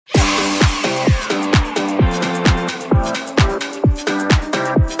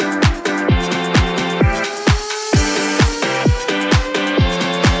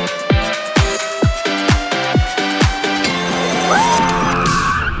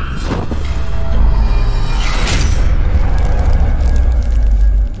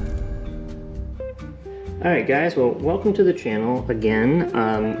Alright guys, well welcome to the channel again.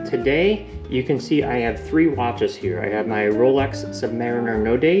 Today you can see I have three watches here. I have my Rolex Submariner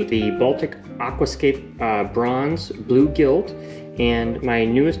No Date, the Baltic Aquascape Bronze Blue Gilt, and my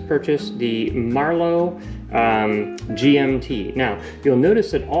newest purchase, the Marlowe GMT. Now, you'll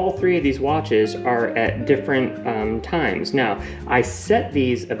notice that all three of these watches are at different times. Now, I set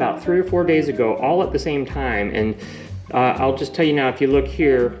these about 3 or 4 days ago, all at the same time, and I'll just tell you now, if you look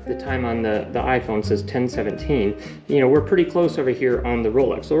here, the time on the iPhone says 10:17. You know, we're pretty close over here on the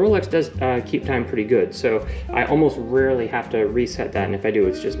Rolex. The Rolex does keep time pretty good, so I almost rarely have to reset that, and if I do,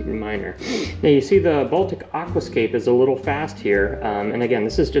 it's just minor. Now you see the Baltic Aquascape is a little fast here, and again,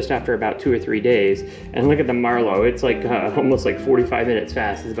 this is just after about 2 or 3 days, and look at the Marlowe, it's like almost like 45 minutes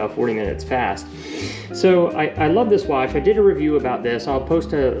fast, it's about 40 minutes fast. So I love this watch. I did a review about this. I'll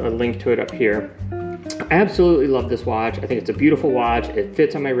post a link to it up here. I absolutely love this watch. I think it's a beautiful watch. It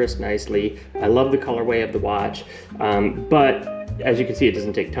fits on my wrist nicely. I love the colorway of the watch, but as you can see, it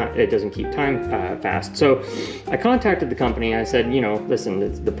doesn't take time. It doesn't keep time fast. So I contacted the company. I said, you know,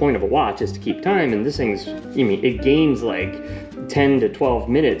 listen, the point of a watch is to keep time, and this thing's, you mean, it gains like 10 to 12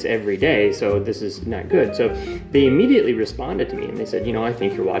 minutes every day, so this is not good. So they immediately responded to me and they said, you know, I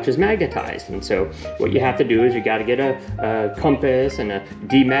think your watch is magnetized, and so what you have to do is you got to get a compass and a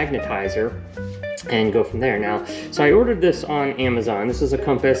demagnetizer and go from there. Now, so I ordered this on Amazon. This is a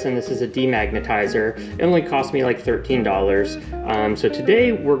compass and this is a demagnetizer. It only cost me like $13. So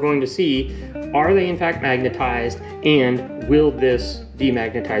today we're going to see, are they in fact magnetized, and will this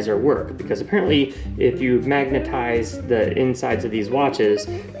demagnetizer work? Because apparently if you magnetize the insides of these watches,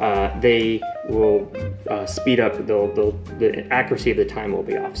 they will speed up, the accuracy of the time will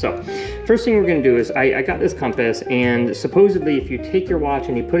be off. So first thing we're going to do is I got this compass, and supposedly if you take your watch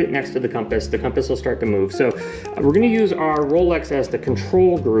and you put it next to the compass will start to move. So we're going to use our Rolex as the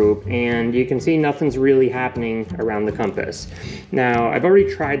control group, and you can see nothing's really happening around the compass. Now, I've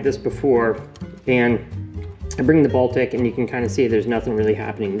already tried this before, and I bring the Baltic and you can kind of see there's nothing really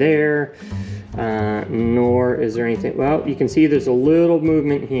happening there, nor is there anything. Well, you can see there's a little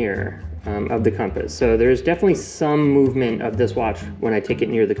movement here of the compass. So there's definitely some movement of this watch when I take it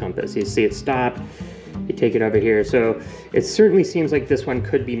near the compass. You see it stop, you take it over here. So it certainly seems like this one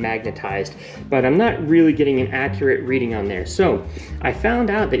could be magnetized, but I'm not really getting an accurate reading on there. So I found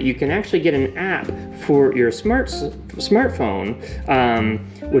out that you can actually get an app for your smartphone,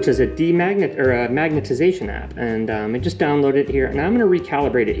 which is a magnetization app, and I just downloaded it here. Now I'm going to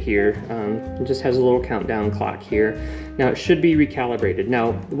recalibrate it here. It just has a little countdown clock here. Now it should be recalibrated.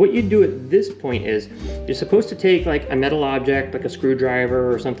 Now what you do at this point is you're supposed to take like a metal object, like a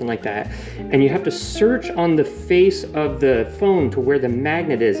screwdriver or something like that, and you have to search on the face of the phone to where the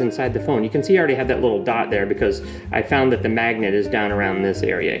magnet is inside the phone. You can see I already have that little dot there because I found that the magnet is down around this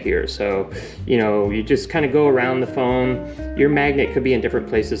area here. So, you know, you just kind of go around the phone. Your magnet could be in different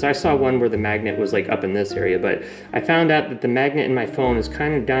places. I saw one where the magnet was like up in this area, but I found out that the magnet in my phone is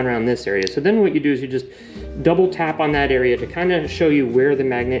kind of down around this area. So then what you do is you just double tap on that area to kind of show you where the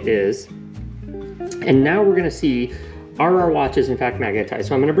magnet is. And now we're going to see, are our watches in fact magnetized?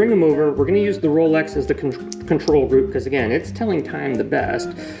 So I'm going to bring them over. We're going to use the Rolex as the control group because again, it's telling time the best.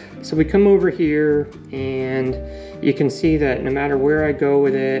 So we come over here and you can see that no matter where I go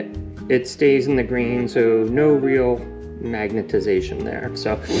with it, it stays in the green, so no real magnetization there.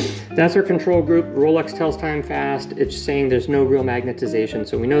 So that's our control group. Rolex tells time fast. It's saying there's no real magnetization,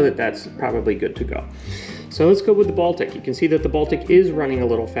 so we know that that's probably good to go. So let's go with the Baltic. You can see that the Baltic is running a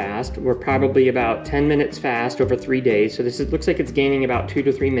little fast. We're probably about 10 minutes fast over 3 days. So this looks like it's gaining about 2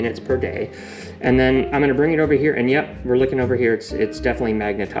 to 3 minutes per day. And then I'm gonna bring it over here, and yep, we're looking over here. It's definitely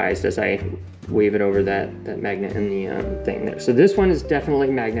magnetized as I wave it over that magnet in the thing there. So this one is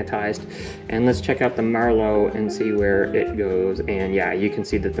definitely magnetized. And let's check out the Marlowe and see where it goes. And yeah, you can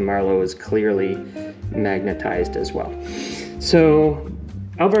see that the Marlowe is clearly magnetized as well. So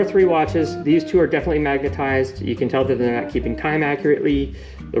of our three watches, these two are definitely magnetized. You can tell that they're not keeping time accurately.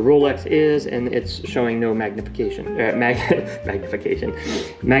 The Rolex is, and it's showing no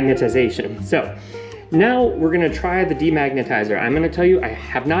magnetization. So now we're gonna try the demagnetizer. I'm gonna tell you, I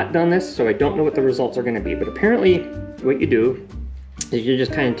have not done this, so I don't know what the results are gonna be, but apparently what you do is you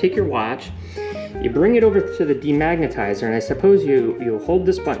just kind of take your watch, you bring it over to the demagnetizer, and I suppose you hold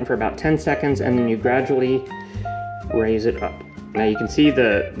this button for about 10 seconds, and then you gradually raise it up. Now you can see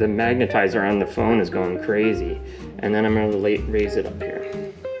the magnetizer on the phone is going crazy, and then I'm going to raise it up here.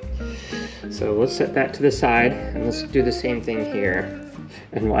 So let's set that to the side, and let's do the same thing here.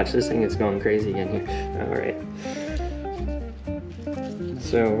 And watch, this thing is going crazy again here. All right.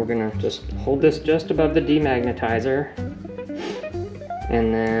 So we're going to just hold this just above the demagnetizer.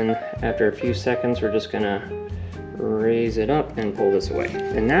 And then after a few seconds, we're just gonna raise it up and pull this away.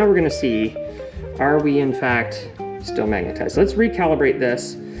 And now we're gonna see, are we in fact still magnetized? So let's recalibrate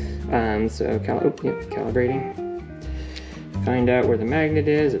this. Calibrating. Find out where the magnet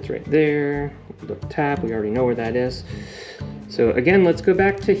is. It's right there. Look, tap, we already know where that is. So again, let's go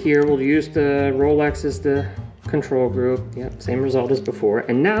back to here. We'll use the Rolex as the control group. Yep, same result as before.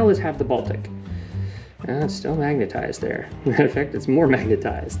 And now let's have the Baltic. It's still magnetized there. Matter of fact, it's more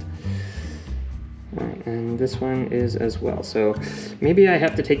magnetized. All right, and this one is as well. So maybe I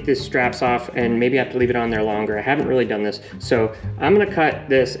have to take these straps off and maybe I have to leave it on there longer. I haven't really done this. So I'm gonna cut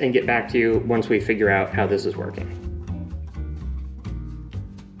this and get back to you once we figure out how this is working.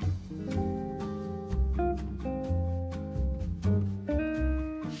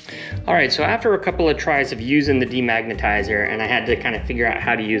 All right, so after a couple of tries of using the demagnetizer, and I had to kind of figure out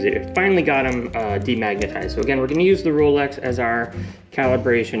how to use it, it finally got them demagnetized. So again, we're gonna use the Rolex as our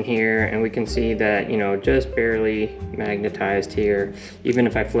calibration here, and we can see that, you know, just barely magnetized here. Even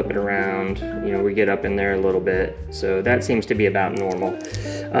if I flip it around, you know, we get up in there a little bit. So that seems to be about normal.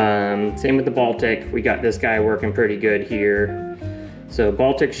 Same with the Baltic. We got this guy working pretty good here. So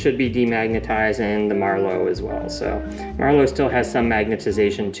Baltic should be demagnetized, and the Marlowe as well. So Marlowe still has some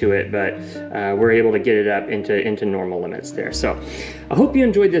magnetization to it, but we're able to get it up into normal limits there. So I hope you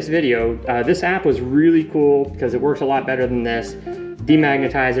enjoyed this video. This app was really cool because it works a lot better than this.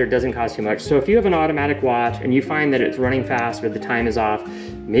 Demagnetizer doesn't cost you much. So if you have an automatic watch and you find that it's running fast or the time is off,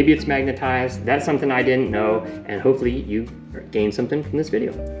 maybe it's magnetized. That's something I didn't know, and hopefully you gained something from this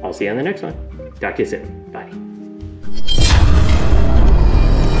video. I'll see you on the next one. Talk to you soon. Bye.